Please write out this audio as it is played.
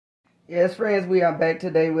Yes, friends, we are back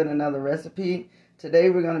today with another recipe. Today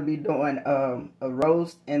we're going to be doing a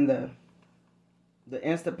roast in the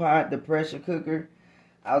Insta-Pot, the pressure cooker.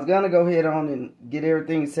 I was going to go ahead on and get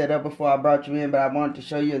everything set up before I brought you in, but I wanted to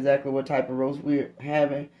show you exactly what type of roast we're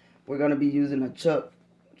having. We're going to be using a chuck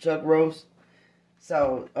roast.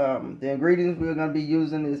 So the ingredients we're going to be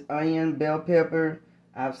using is onion, bell pepper.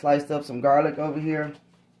 I've sliced up some garlic over here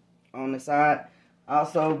on the side.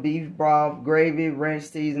 Also, beef broth, gravy, ranch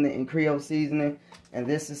seasoning, and Creole seasoning. And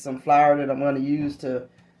this is some flour that I'm going to use to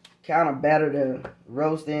kind of batter the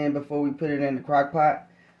roast in before we put it in the crock pot.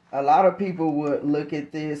 A lot of people would look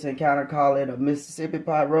at this and kind of call it a Mississippi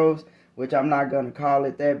pot roast, which I'm not going to call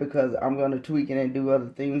it that because I'm going to tweak it and do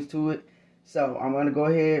other things to it. So I'm going to go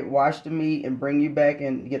ahead, wash the meat, and bring you back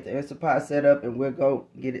and get the Insta-Pot set up, and we'll go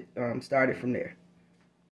get it started from there.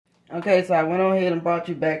 Okay, so I went on ahead and brought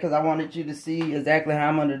you back because I wanted you to see exactly how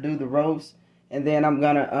I'm going to do the roast. And then I'm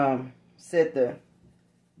going to set the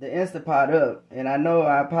Insta-Pot up. And I know,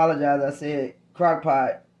 I apologize, I said crock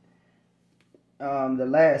pot the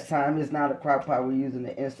last time. It's not a crock pot, we're using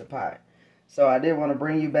the Insta-Pot. So I did want to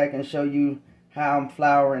bring you back and show you how I'm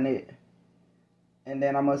flouring it. And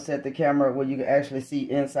then I'm going to set the camera where you can actually see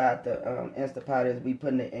inside the Insta-Pot as we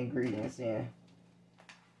putting the ingredients in.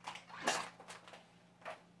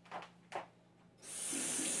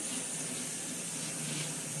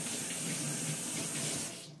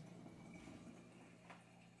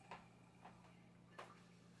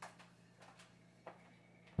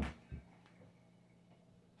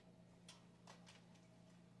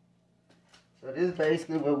 So this is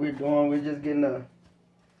basically what we're doing. We're just getting a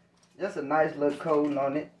nice little coating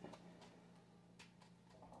on it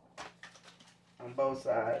on both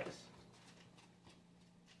sides.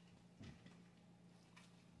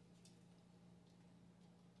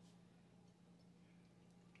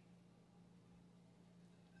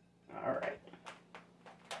 All right.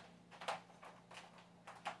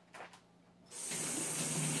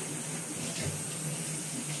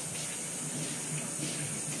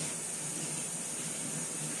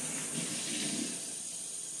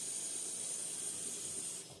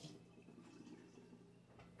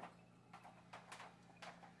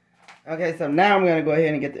 Okay, so now I'm going to go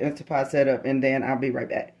ahead and get the Insta-Pot set up, and then I'll be right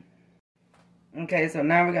back. Okay, so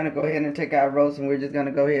now we're going to go ahead and take our roast, and we're just going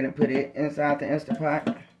to go ahead and put it inside the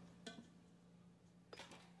Insta-Pot.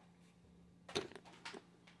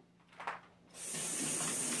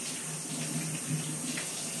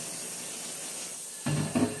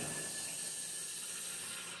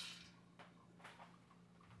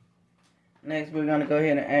 Next, we're going to go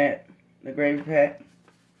ahead and add the gravy pack.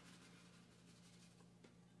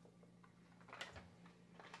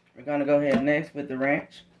 We're going to go ahead next with the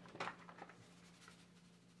ranch.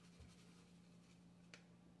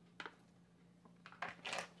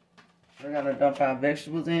 We're going to dump our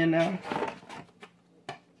vegetables in now.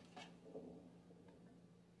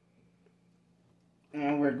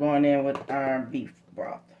 And we're going in with our beef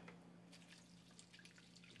broth.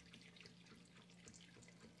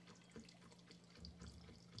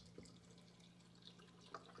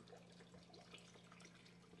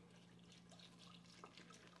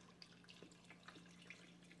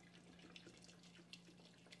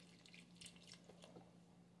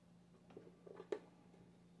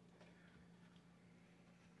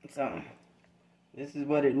 So, this is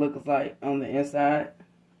what it looks like on the inside.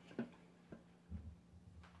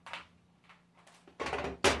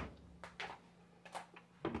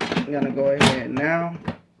 I'm going to go ahead now.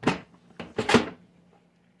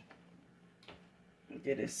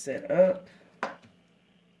 Get it set up.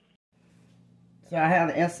 So I have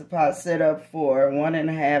the Insta-Pot set up for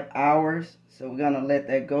 1.5 hours. So we're going to let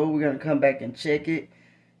that go. We're going to come back and check it.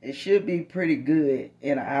 It should be pretty good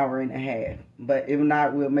in 1.5 hours. But if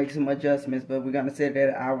not, we'll make some adjustments. But we're going to set it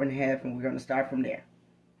at 1.5 hours and we're going to start from there.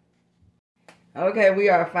 Okay, we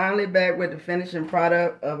are finally back with the finishing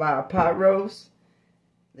product of our pot roast.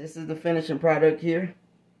 This is the finishing product here.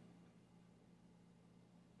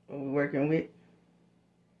 What we're working with.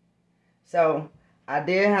 So, I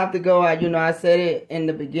did have to go out, I said it in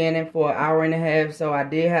the beginning for 1.5 hours. So, I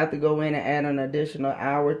did have to go in and add an additional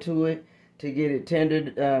hour to it to get it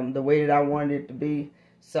tendered the way that I wanted it to be.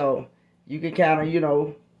 So you can kind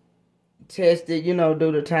of, test it,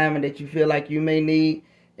 do the timing that you feel like you may need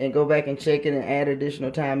and go back and check it and add additional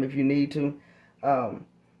time if you need to.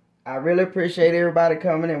 I really appreciate everybody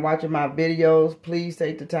coming and watching my videos. Please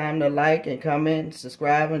take the time to like and comment,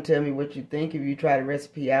 subscribe, and tell me what you think if you try the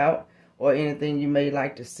recipe out or anything you may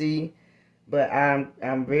like to see. But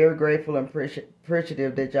I'm very grateful and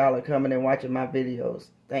appreciative that y'all are coming and watching my videos.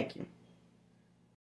 Thank you.